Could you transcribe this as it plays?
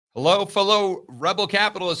Hello, fellow rebel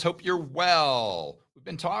capitalists. Hope you're well. We've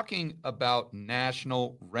been talking about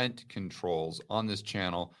national rent controls on this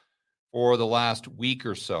channel for the last week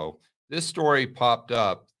or so. This story popped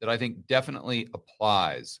up that I think definitely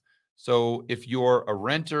applies. So, if you're a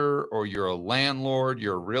renter or you're a landlord,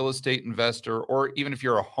 you're a real estate investor, or even if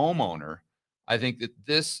you're a homeowner, I think that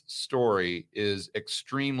this story is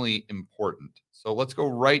extremely important. So, let's go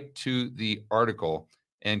right to the article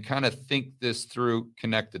and kind of think this through,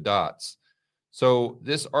 connect the dots. So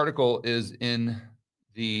this article is in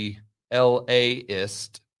the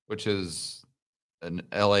LAist, which is an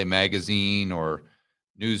LA magazine or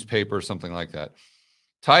newspaper, something like that.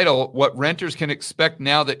 Title, What Renters Can Expect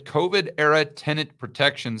Now That COVID-Era Tenant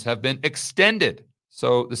Protections Have Been Extended.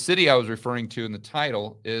 So the city I was referring to in the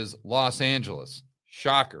title is Los Angeles.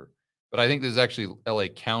 Shocker. But I think this is actually LA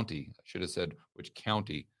County. I should have said which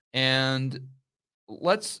county. And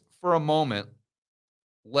let's, for a moment,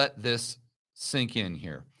 let this sink in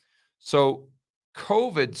here. So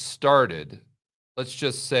COVID started, let's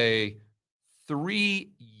just say, 3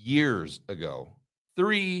 years ago.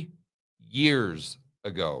 3 years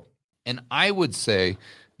ago. And I would say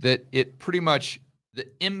that it pretty much, the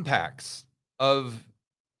impacts of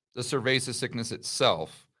the cerveza sickness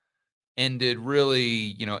itself ended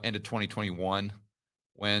really, end of 2021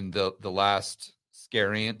 when the last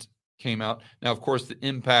scariant came out. Now, of course, the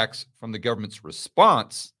impacts from the government's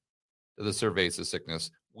response to the cerveza sickness,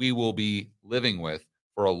 we will be living with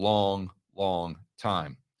for a long, long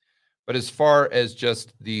time. But as far as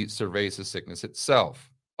just the cerveza sickness itself,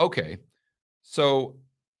 okay, so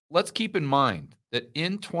let's keep in mind that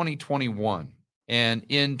in 2021 and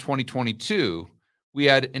in 2022, we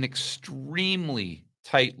had an extremely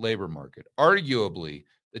tight labor market, arguably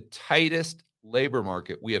the tightest labor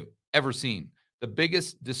market we have ever seen. The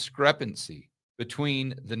biggest discrepancy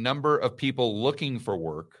between the number of people looking for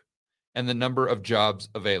work and the number of jobs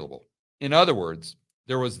available. In other words,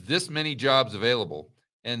 there was this many jobs available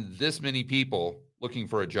and this many people looking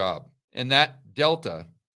for a job. And that delta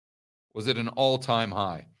was at an all-time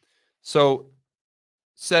high. So,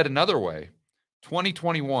 said another way,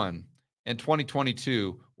 2021 and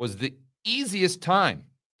 2022 was the easiest time,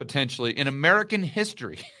 potentially, in American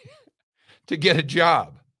history to get a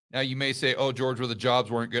job. Now, you may say, oh, George, well, the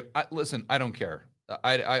jobs weren't good. Listen, I don't care.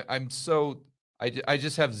 I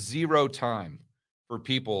just have zero time for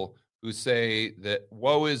people who say that,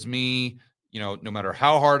 woe is me, no matter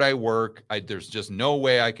how hard I work, there's just no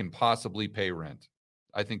way I can possibly pay rent.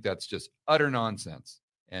 I think that's just utter nonsense.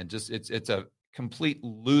 And just it's a complete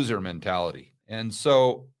loser mentality. And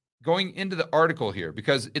so going into the article here,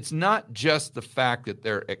 because it's not just the fact that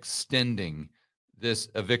they're extending this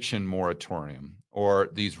eviction moratorium or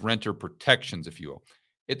these renter protections, if you will.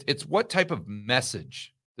 It's what type of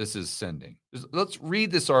message this is sending. Let's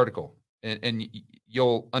read this article and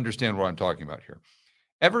you'll understand what I'm talking about here.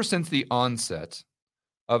 Ever since the onset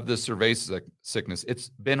of the cerveza sickness, it's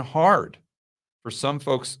been hard for some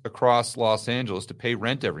folks across Los Angeles to pay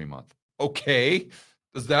rent every month. Okay,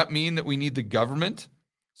 does that mean that we need the government?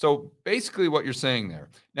 So basically what you're saying there.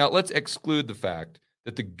 Now let's exclude the fact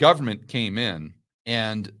that the government came in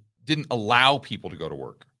and didn't allow people to go to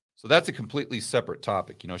work. So that's a completely separate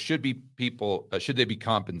topic. Should they be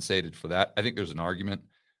compensated for that? I think there's an argument.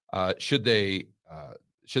 Should the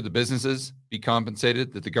businesses be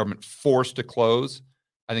compensated that the government forced to close?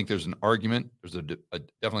 I think there's an argument. There's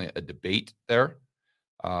definitely a debate there.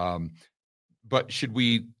 But should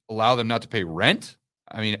we allow them not to pay rent?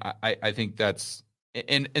 I mean, I think that's,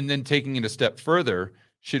 and then taking it a step further,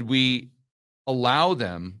 should we allow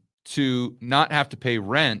them to not have to pay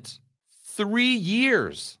rent 3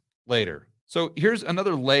 years later? So here's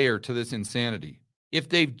another layer to this insanity. If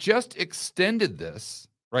they've just extended this,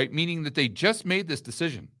 right, meaning that they just made this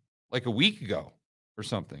decision like a week ago or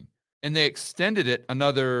something, and they extended it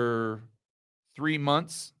another 3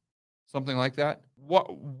 months, something like that,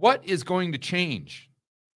 what is going to change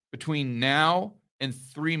between now and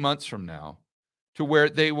 3 months from now to where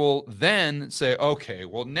they will then say, okay,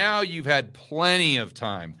 well, now you've had plenty of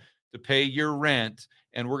time to pay your rent,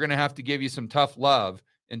 and we're going to have to give you some tough love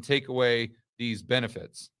and take away these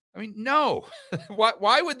benefits? I mean, no.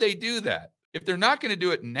 Why would they do that? If they're not going to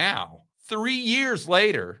do it now, 3 years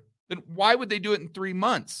later, then why would they do it in 3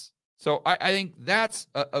 months? So I think that's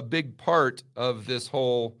a big part of this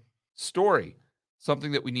whole story,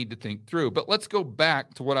 something that we need to think through. But let's go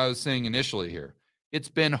back to what I was saying initially here. It's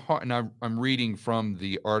been hard, and I'm reading from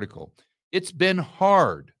the article. It's been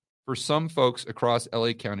hard for some folks across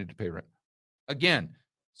LA County to pay rent. Again,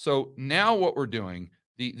 so now what we're doing,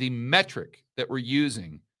 the metric that we're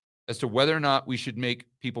using as to whether or not we should make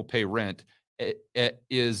people pay rent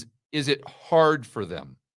Is it hard for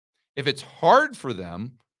them? If it's hard for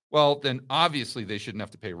them, well, then obviously they shouldn't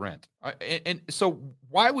have to pay rent. And so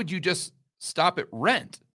why would you just stop at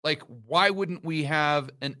rent? Like, why wouldn't we have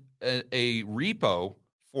a repo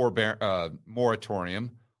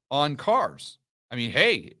moratorium on cars? I mean,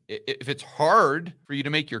 hey, if it's hard for you to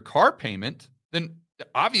make your car payment, then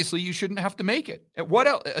obviously you shouldn't have to make it. And what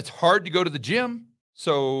else? It's hard to go to the gym.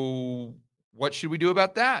 So what should we do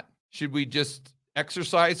about that? Should we just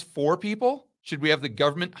exercise for people? Should we have the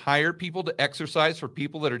government hire people to exercise for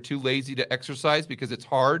people that are too lazy to exercise because it's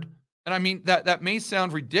hard? And I mean, that may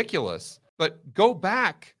sound ridiculous, but go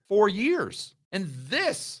back 4 years and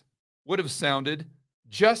this would have sounded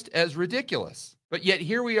just as ridiculous. But yet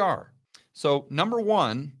here we are. So number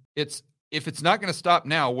one, if it's not going to stop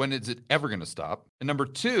now, when is it ever going to stop? And number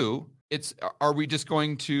two, are we just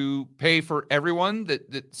going to pay for everyone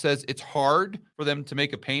that says it's hard for them to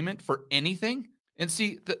make a payment for anything? And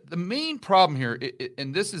see, the main problem here,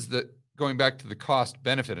 and this is going back to the cost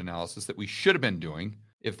benefit analysis that we should have been doing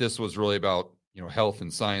if this was really about health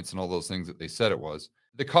and science and all those things that they said it was.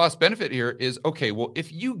 The cost benefit here is, okay, well,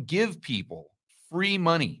 if you give people free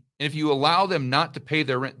money and if you allow them not to pay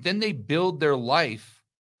their rent, then they build their life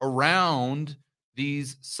around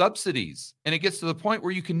these subsidies. And it gets to the point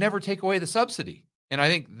where you can never take away the subsidy. And I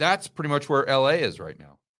think that's pretty much where LA is right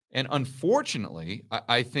now. And unfortunately,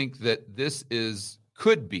 I think that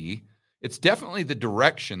it's definitely the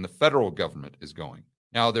direction the federal government is going.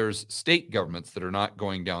 Now, there's state governments that are not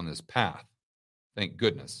going down this path, thank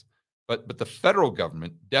goodness. But the federal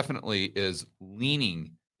government definitely is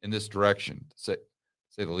leaning in this direction, to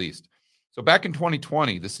say the least. So back in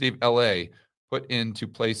 2020, the city of LA put into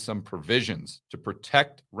place some provisions to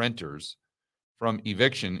protect renters from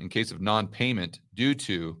eviction in case of non-payment due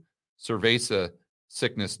to cerveza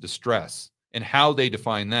sickness distress. And how they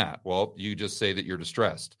define that? Well, you just say that you're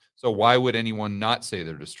distressed. So why would anyone not say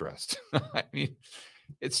they're distressed? I mean,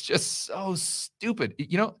 it's just so stupid.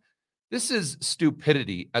 This is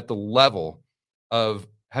stupidity at the level of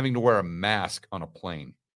having to wear a mask on a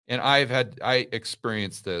plane. And I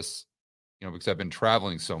experienced this, because I've been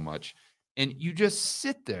traveling so much. And you just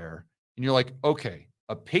sit there and you're like, okay,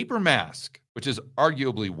 a paper mask, which is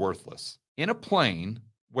arguably worthless, in a plane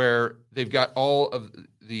where they've got all of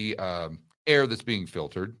the air that's being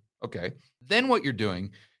filtered. Okay. Then what you're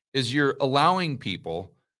doing is you're allowing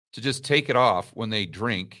people to just take it off when they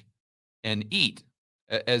drink and eat,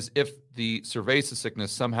 as if the cerveza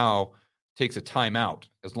sickness somehow takes a time out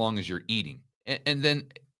as long as you're eating. And then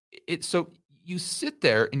so you sit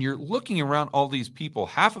there and you're looking around all these people.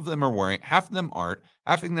 Half of them are wearing, half of them aren't,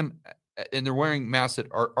 half of them, and they're wearing masks that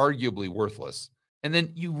are arguably worthless. And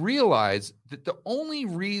then you realize that the only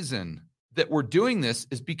reason that we're doing this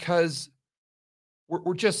is because we're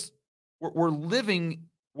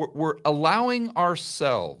allowing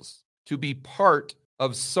ourselves to be part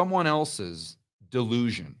of someone else's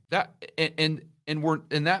delusion. And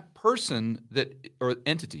that person or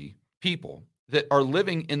entity, people that are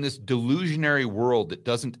living in this delusionary world that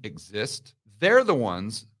doesn't exist, they're the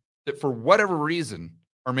ones that, for whatever reason,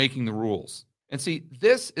 are making the rules. And see,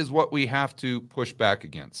 this is what we have to push back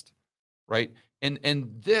against, right? And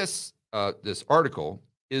this article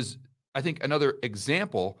is, I think, another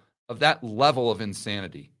example of that level of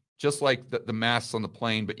insanity. Just like the masks on the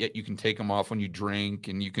plane, but yet you can take them off when you drink,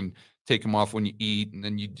 and you can take them off when you eat, and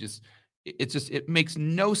then it makes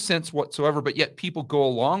no sense whatsoever. But yet people go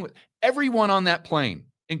along with everyone on that plane,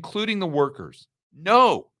 including the workers,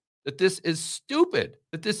 know that this is stupid,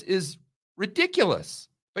 that this is ridiculous.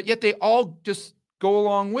 But yet they all just go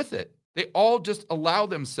along with it. They all just allow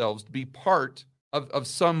themselves to be part of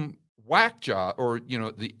some whack job, or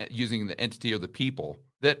using the entity or the people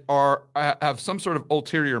that have some sort of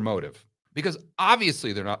ulterior motive. Because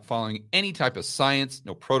obviously they're not following any type of science,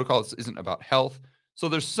 no protocol. This isn't about health. So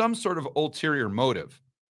there's some sort of ulterior motive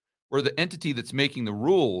where the entity that's making the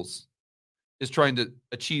rules is trying to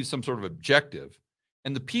achieve some sort of objective.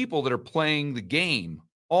 And the people that are playing the game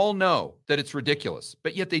all know that it's ridiculous,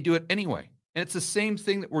 but yet they do it anyway. And it's the same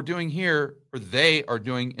thing that we're doing here, or they are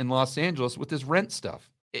doing in Los Angeles with this rent stuff.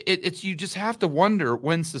 You just have to wonder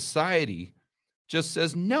when society just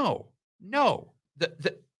says, no.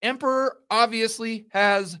 The emperor obviously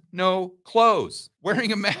has no clothes.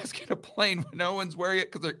 Wearing a mask in a plane when no one's wearing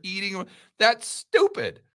it because they're eating, that's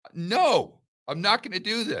stupid. No, I'm not going to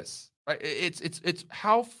do this. It's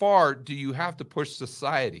how far do you have to push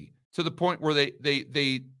society to the point where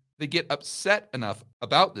they get upset enough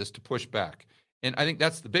about this to push back? And I think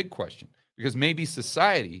that's the big question, because maybe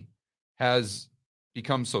society has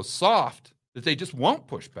become so soft that they just won't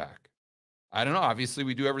push back. I don't know. Obviously,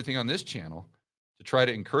 we do everything on this channel to try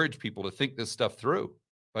to encourage people to think this stuff through.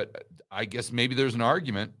 But I guess maybe there's an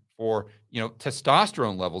argument for,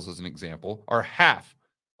 testosterone levels, as an example, are half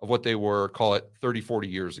of what they were, call it 30, 40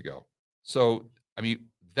 years ago. So, I mean,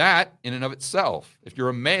 that in and of itself, if you're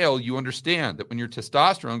a male, you understand that when your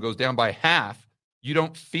testosterone goes down by half, you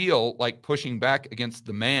don't feel like pushing back against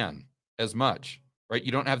the man as much, right?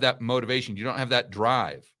 You don't have that motivation. You don't have that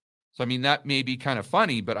drive. So, I mean, that may be kind of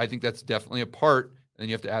funny, but I think that's definitely a part. And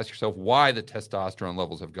you have to ask yourself why the testosterone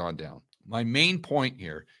levels have gone down. My main point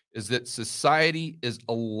here is that society is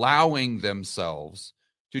allowing themselves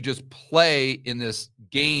to just play in this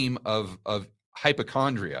game of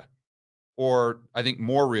hypochondria, or I think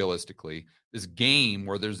more realistically, this game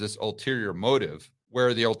where there's this ulterior motive,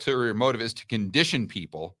 where the ulterior motive is to condition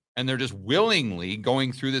people, and they're just willingly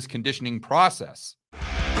going through this conditioning process.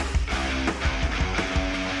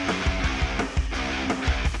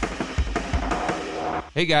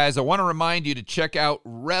 Hey guys, I want to remind you to check out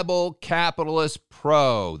Rebel Capitalist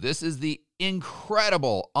Pro. This is the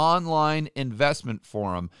incredible online investment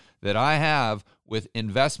forum that I have with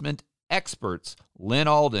investment experts Lynn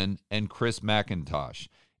Alden and Chris McIntosh.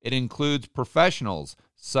 It includes professionals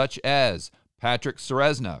such as Patrick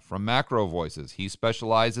Ceresna from Macro Voices. He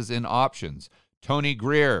specializes in options. Tony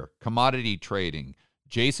Greer, commodity trading.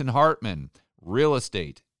 Jason Hartman, real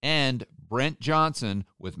estate. And Brent Johnson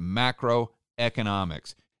with macro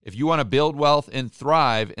economics. If you want to build wealth and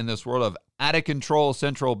thrive in this world of out-of-control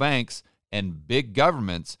central banks and big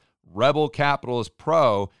governments, Rebel Capitalist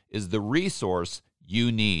Pro is the resource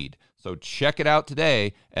you need. So check it out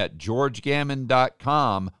today at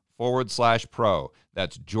georgegammon.com/pro.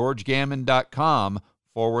 That's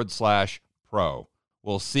georgegammon.com/pro.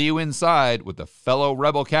 We'll see you inside with the fellow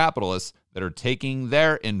Rebel capitalists that are taking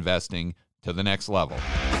their investing to the next level.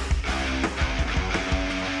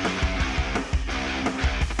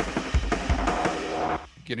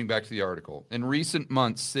 Getting back to the article. In recent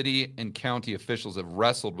months, city and county officials have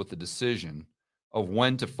wrestled with the decision of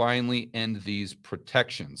when to finally end these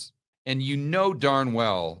protections. And you know darn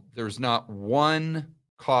well there's not one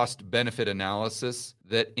cost-benefit analysis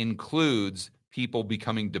that includes people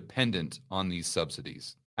becoming dependent on these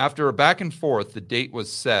subsidies. After a back and forth, the date was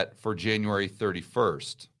set for January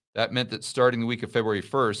 31st. That meant that starting the week of February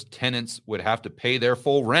 1st, tenants would have to pay their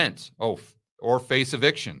full rent, or face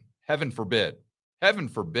eviction. Heaven forbid. Heaven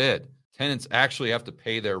forbid tenants actually have to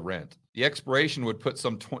pay their rent. The expiration would put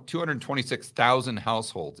some 226,000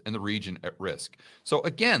 households in the region at risk. So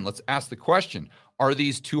again, let's ask the question, are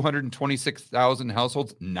these 226,000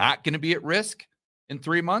 households not going to be at risk in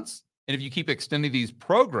 3 months? And if you keep extending these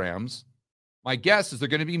programs, my guess is they're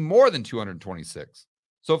going to be more than 226.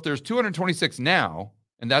 So if there's 226 now,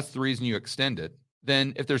 and that's the reason you extend it,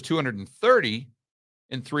 then if there's 230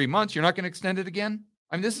 in 3 months, you're not going to extend it again?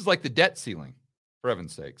 I mean, this is like the debt ceiling, for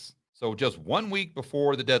heaven's sakes. So just 1 week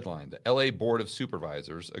before the deadline, the LA Board of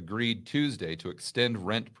Supervisors agreed Tuesday to extend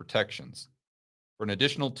rent protections for an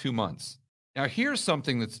additional 2 months. Now, here's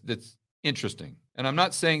something that's interesting, and I'm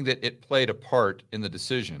not saying that it played a part in the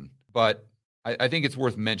decision, but I think it's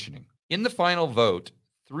worth mentioning. In the final vote,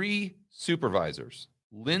 3 supervisors,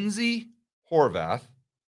 Lindsay Horvath,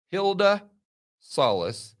 Hilda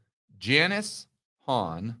Solis, Janice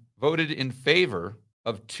Hahn, voted in favor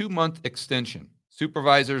of 2-month extension.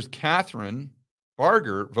 Supervisors Catherine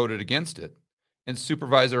Barger voted against it, and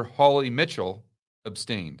Supervisor Holly Mitchell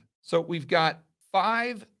abstained. So we've got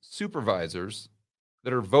 5 supervisors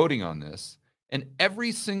that are voting on this, and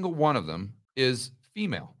every single one of them is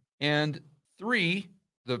female. And 3,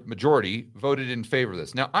 the majority, voted in favor of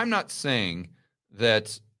this. Now, I'm not saying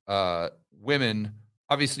that women,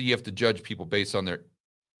 obviously you have to judge people based on their,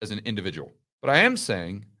 as an individual. But I am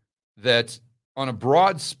saying that on a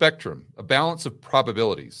broad spectrum, a balance of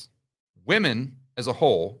probabilities, women as a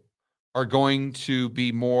whole are going to be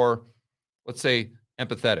more, let's say,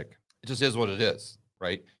 empathetic. It just is what it is,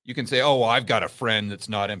 right? You can say, oh, well, I've got a friend that's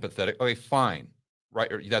not empathetic. Okay, fine, right?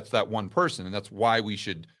 Or that's that one person, and that's why we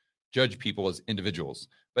should judge people as individuals.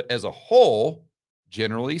 But as a whole,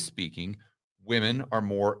 generally speaking, women are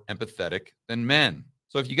more empathetic than men.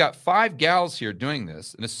 So if you got 5 gals here doing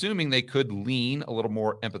this, and assuming they could lean a little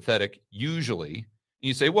more empathetic usually, and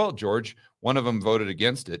you say, well, George, one of them voted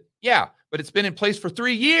against it. Yeah, but it's been in place for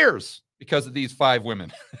 3 years because of these 5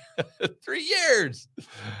 women. 3 years.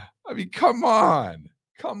 I mean, come on.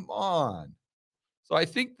 So I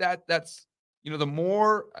think that's, the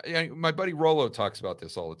more, my buddy Rollo talks about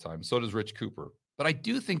this all the time. So does Rich Cooper. But I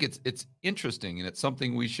do think it's interesting, and it's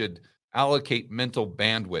something we should allocate mental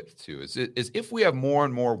bandwidth to, is if we have more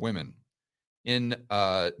and more women in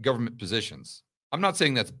government positions, I'm not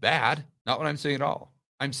saying that's bad. Not what I'm saying at all.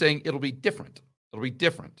 I'm saying it'll be different. It'll be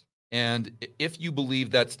different. And if you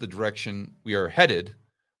believe that's the direction we are headed,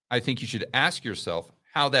 I think you should ask yourself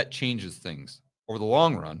how that changes things over the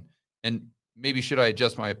long run. And maybe should I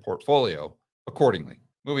adjust my portfolio accordingly?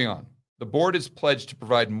 Moving on. The board is pledged to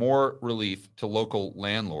provide more relief to local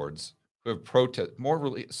landlords who have protested. More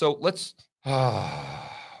relief. So let's,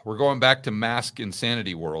 we're going back to mask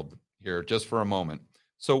insanity world here just for a moment.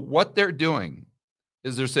 So what they're doing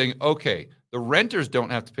is they're saying, okay, the renters don't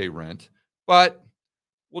have to pay rent, but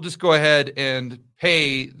we'll just go ahead and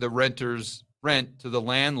pay the renters' rent to the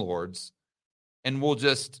landlords, and we'll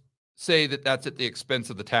just say that that's at the expense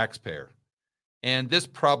of the taxpayer. And this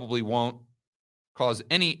probably won't cause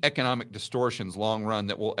any economic distortions long run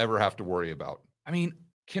that we'll ever have to worry about. I mean,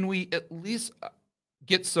 can we at least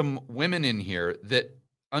get some women in here that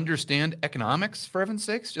understand economics, for heaven's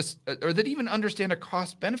sakes, just or that even understand a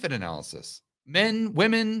cost-benefit analysis? Men,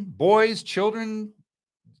 women, boys, children,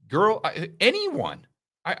 anyone.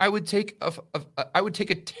 I would take a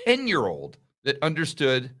 10-year-old that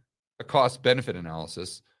understood a cost-benefit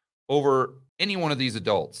analysis over any one of these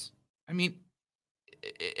adults. I mean,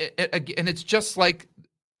 and it's just like,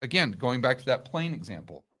 again, going back to that plane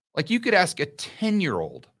example. Like you could ask a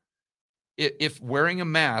 10-year-old if wearing a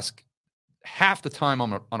mask half the time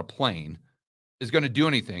on a plane is going to do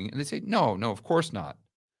anything, and they say, no, of course not.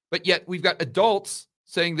 But yet we've got adults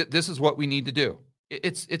saying that this is what we need to do.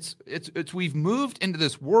 It's we've moved into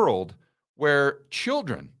this world where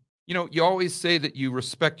children, you always say that you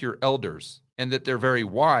respect your elders and that they're very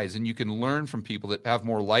wise and you can learn from people that have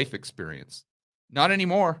more life experience. Not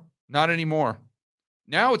anymore. Not anymore.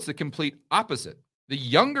 Now it's the complete opposite. The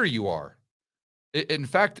younger you are, in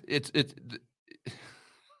fact, it's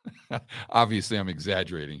obviously I'm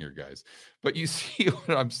exaggerating here, guys, but you see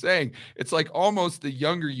what I'm saying. It's like almost the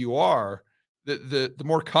younger you are, the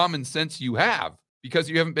more common sense you have, because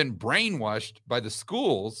you haven't been brainwashed by the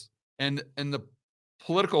schools and the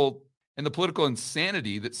political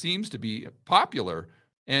insanity that seems to be popular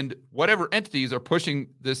and whatever entities are pushing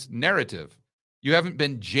this narrative. You haven't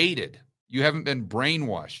been jaded. You haven't been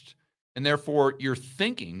brainwashed. And therefore, your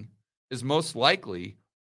thinking is most likely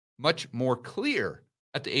much more clear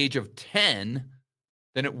at the age of 10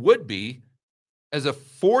 than it would be as a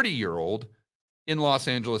 40-year-old in Los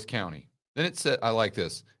Angeles County. Then it said, I like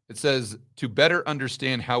this. It says, to better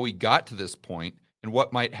understand how we got to this point and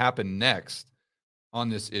what might happen next on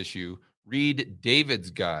this issue, read David's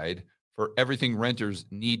guide for everything renters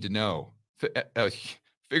need to know.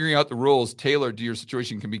 Figuring out the rules tailored to your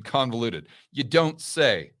situation can be convoluted. You don't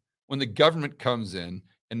say. When the government comes in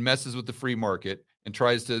and messes with the free market and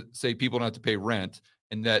tries to say people don't have to pay rent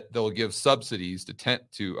and that they'll give subsidies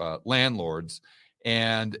to landlords,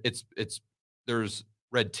 and there's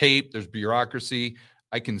red tape, there's bureaucracy.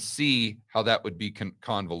 I can see how that would be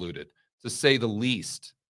convoluted, to say the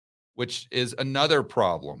least, which is another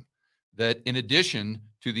problem, that in addition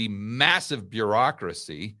to the massive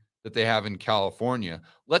bureaucracy that they have in California,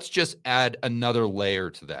 let's just add another layer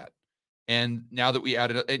to that. And now that we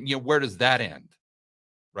added, and where does that end?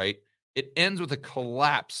 Right? It ends with a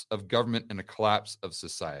collapse of government and a collapse of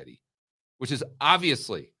society, which is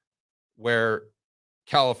obviously where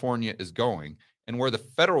California is going and where the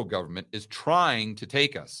federal government is trying to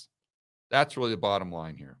take us. That's really the bottom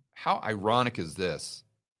line here. How ironic is this?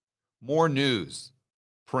 More news,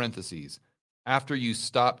 parentheses, after you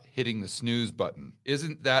stop hitting the snooze button.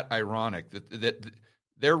 Isn't that ironic that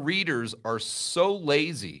their readers are so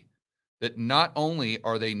lazy that not only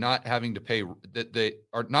are they not having to pay,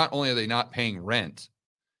 not only are they not paying rent,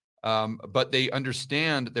 but they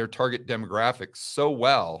understand their target demographics so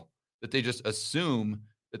well that they just assume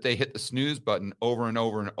that they hit the snooze button over and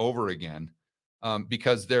over and over again,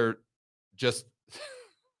 because they're just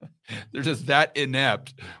they're just that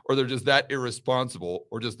inept, or they're just that irresponsible,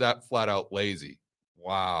 or just that flat out lazy.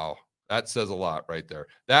 Wow, that says a lot right there.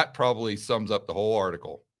 That probably sums up the whole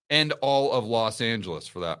article. And all of Los Angeles,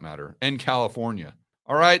 for that matter, and California.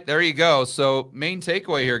 All right, there you go. So main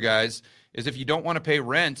takeaway here, guys, is if you don't want to pay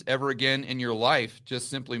rent ever again in your life, just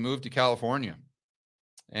simply move to California.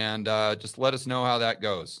 And just let us know how that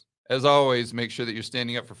goes. As always, make sure that you're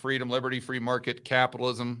standing up for freedom, liberty, free market,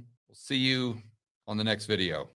 capitalism. We'll see you on the next video.